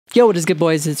Yo, what is good,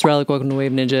 boys? It's RELIK. Welcome to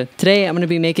Wave Ninja. Today I'm going to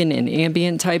be making an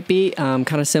ambient type beat, kind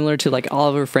of similar to like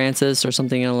Oliver Francis or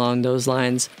something along those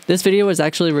lines. This video was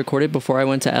actually recorded before I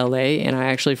went to LA and I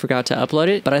actually forgot to upload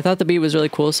it, but I thought the beat was really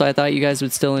cool, so I thought you guys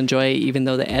would still enjoy it even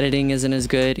though the editing isn't as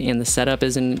good and the setup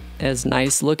isn't as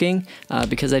nice looking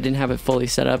because I didn't have it fully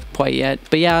set up quite yet.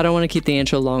 But yeah, I don't want to keep the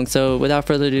intro long, so without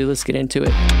further ado, let's get into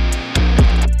it.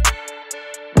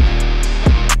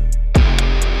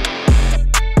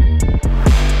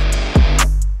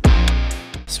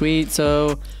 Sweet,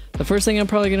 so the first thing I'm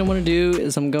probably going to want to do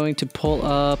is I'm going to pull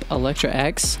up Electra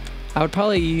X. I would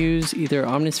probably use either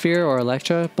Omnisphere or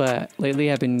Electra, but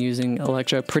lately I've been using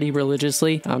Electra pretty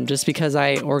religiously just because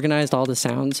I organized all the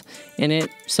sounds in it.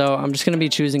 So I'm just going to be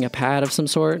choosing a pad of some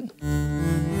sort.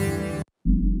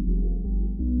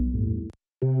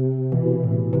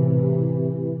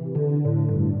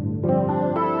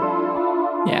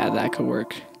 Yeah, that could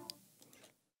work.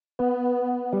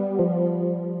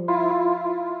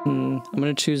 I'm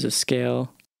going to choose a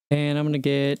scale, and I'm going to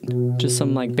get just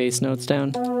some like bass notes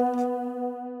down.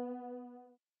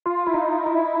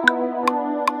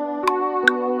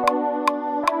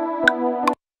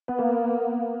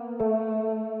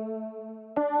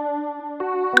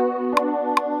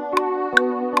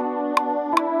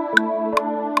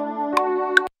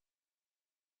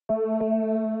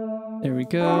 There we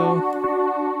go.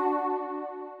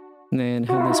 And then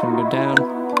have this one go down.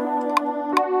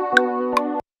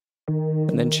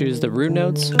 And then choose the root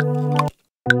notes.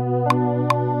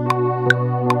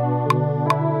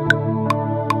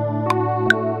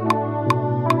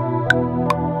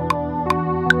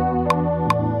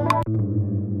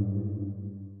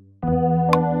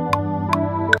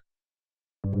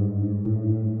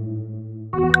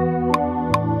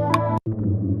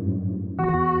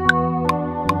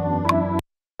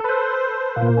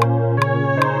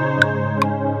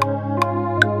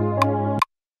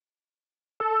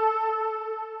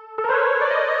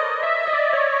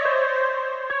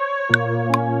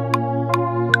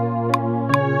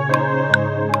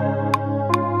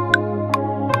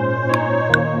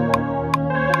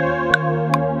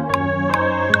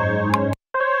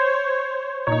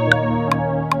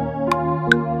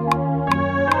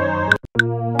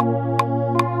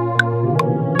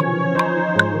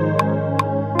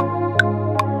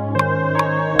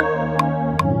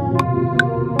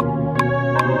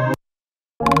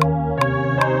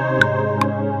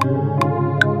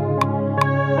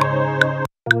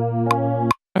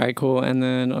 Alright, cool, and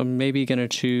then I'm maybe gonna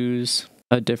choose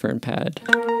a different pad.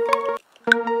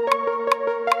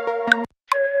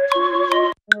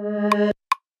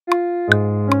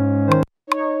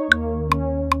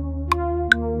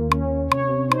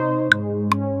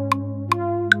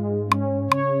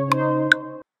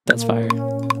 That's fire.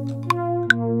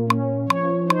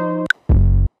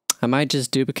 I might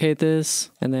just duplicate this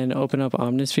and then open up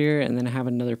Omnisphere and then have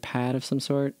another pad of some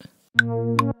sort.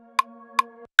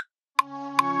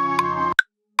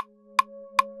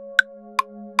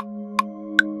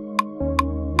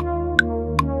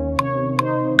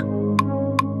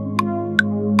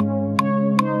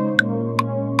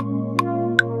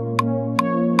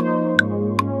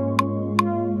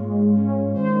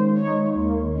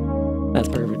 That's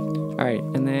perfect. All right,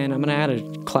 and then I'm gonna add a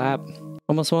clap.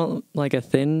 Almost want like a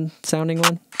thin sounding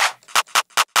one.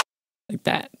 Like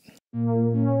that.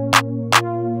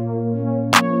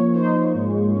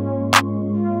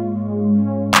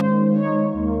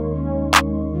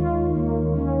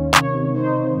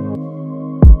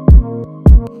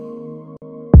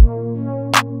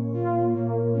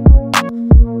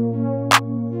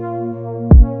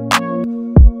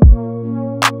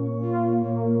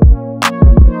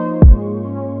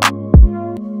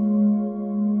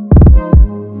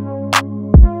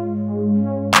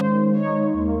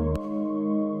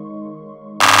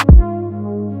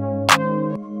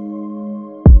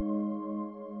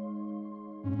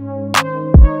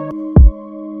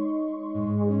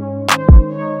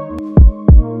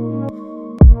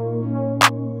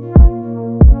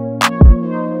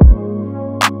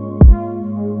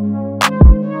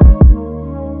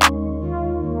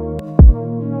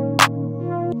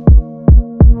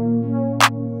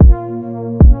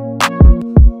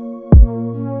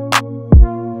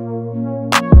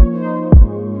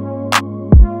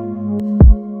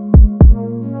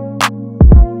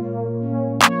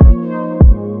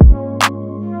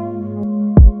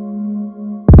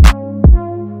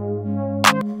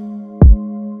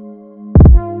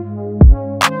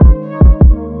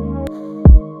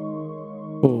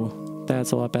 Oh,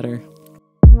 that's a lot better.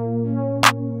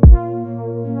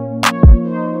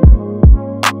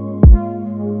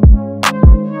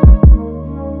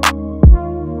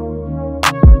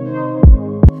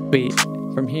 Sweet.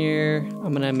 From here,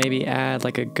 I'm gonna maybe add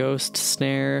like a ghost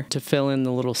snare to fill in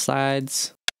the little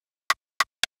sides.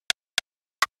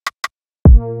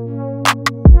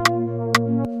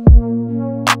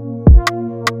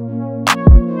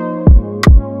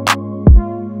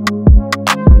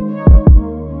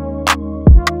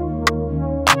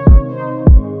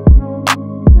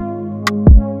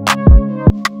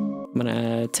 I'm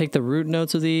gonna take the root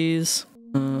notes of these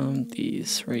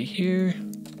right here.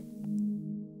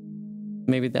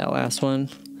 Maybe that last one.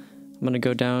 I'm gonna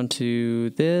go down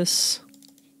to this,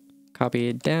 copy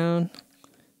it down,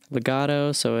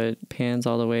 legato, so it pans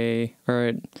all the way, or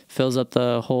it fills up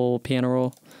the whole piano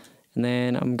roll. And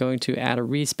then I'm going to add a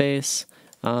respace,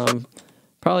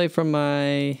 probably from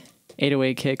my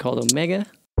 808 kit called Omega.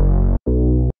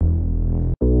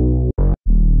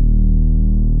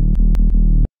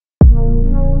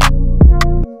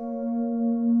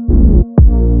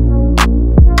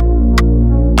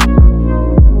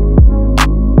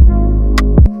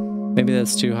 Maybe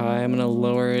that's too high. I'm gonna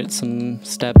lower it some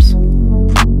steps.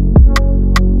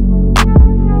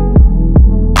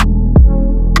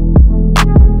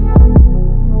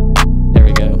 There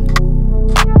we go.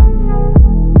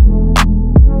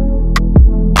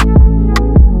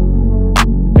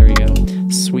 There we go.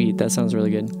 Sweet, that sounds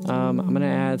really good. I'm gonna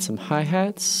add some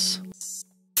hi-hats.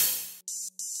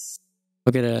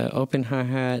 We'll get an open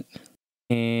hi-hat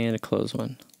and a closed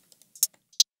one.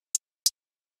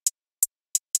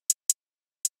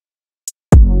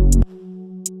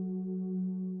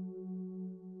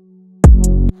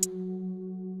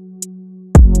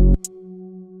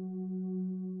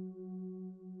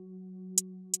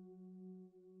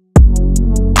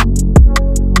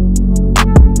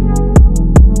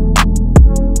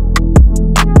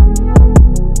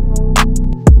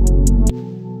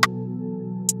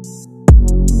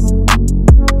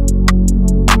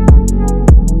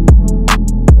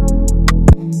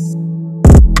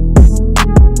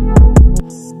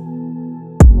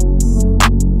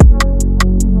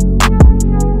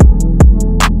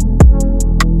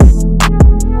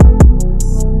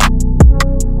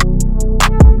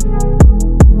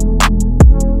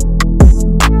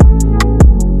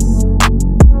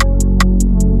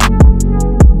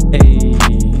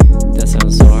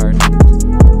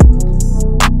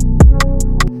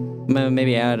 I'm gonna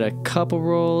maybe add a couple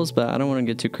rolls, but I don't want to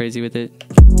get too crazy with it.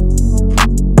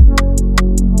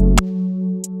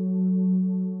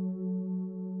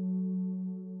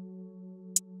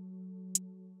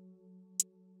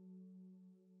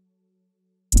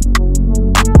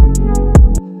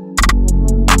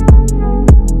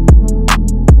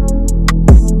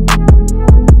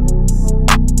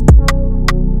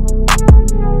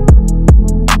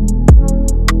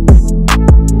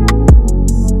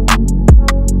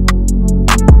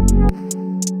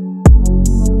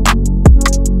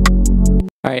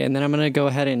 Alright, and then I'm gonna go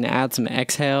ahead and add some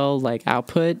exhale, like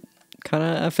output kind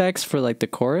of effects for like the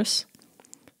chorus.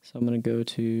 So I'm gonna go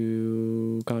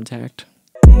to Contact.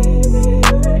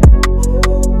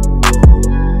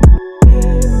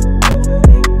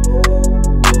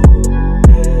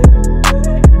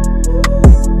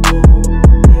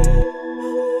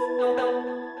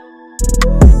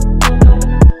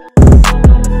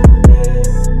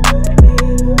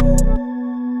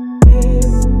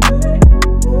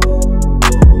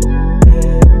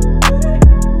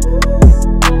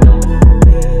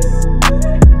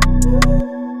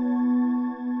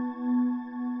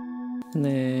 And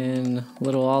then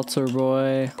little altar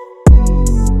boy.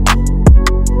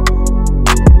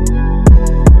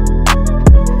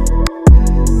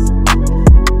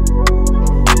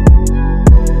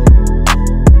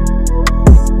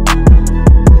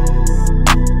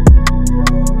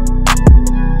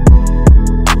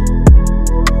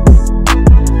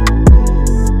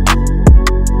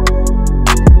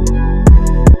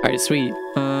 Alright, sweet.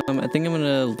 I think I'm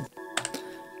gonna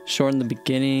shorten the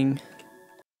beginning,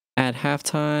 add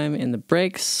halftime in the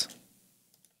breaks.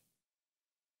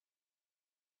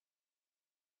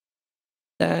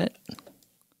 That.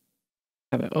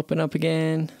 Have it open up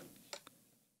again.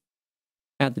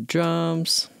 Add the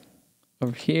drums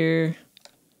over here.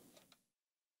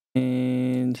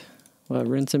 And well,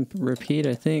 rinse and repeat,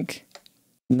 I think.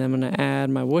 And then I'm gonna add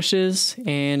my whooshes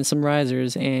and some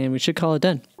risers, and we should call it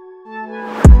done.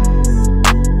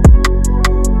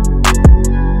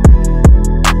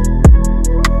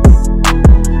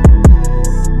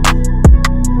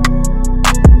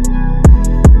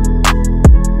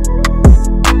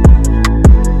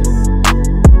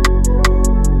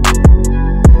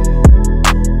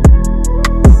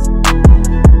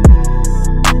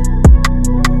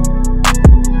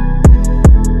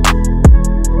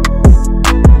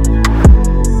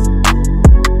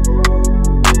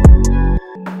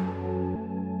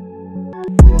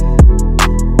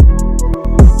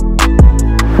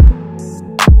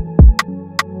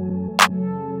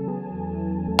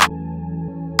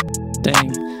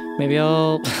 Dang. Maybe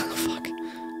I'll... Fuck.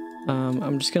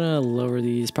 I'm just gonna lower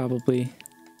these probably.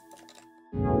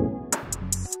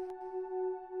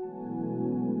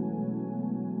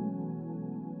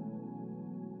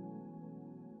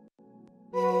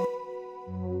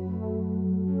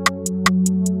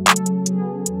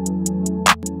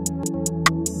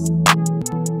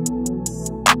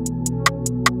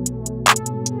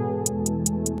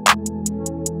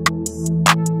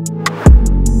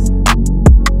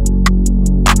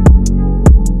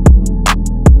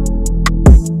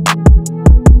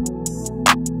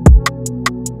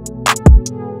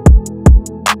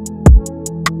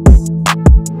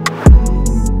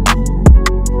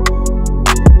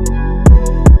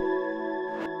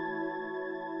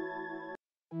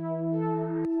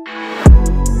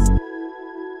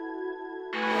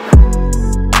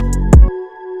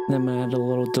 Then I'm gonna add a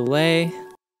little delay.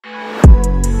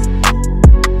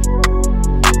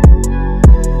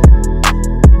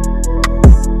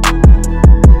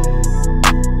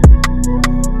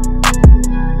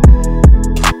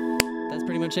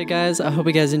 It, guys. I hope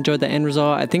you guys enjoyed the end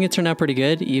result. I think it turned out pretty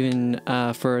good, even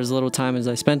for as little time as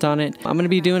I spent on it. I'm going to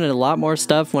be doing a lot more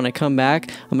stuff when I come back.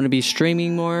 I'm going to be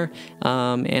streaming more,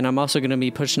 and I'm also going to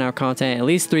be pushing out content at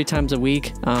least 3 times a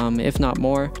week, if not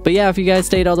more. But yeah, if you guys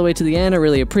stayed all the way to the end, I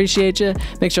really appreciate you.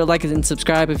 Make sure to like and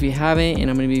subscribe if you haven't,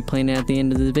 and I'm going to be playing it at the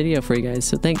end of the video for you guys.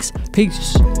 So thanks.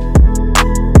 Peace.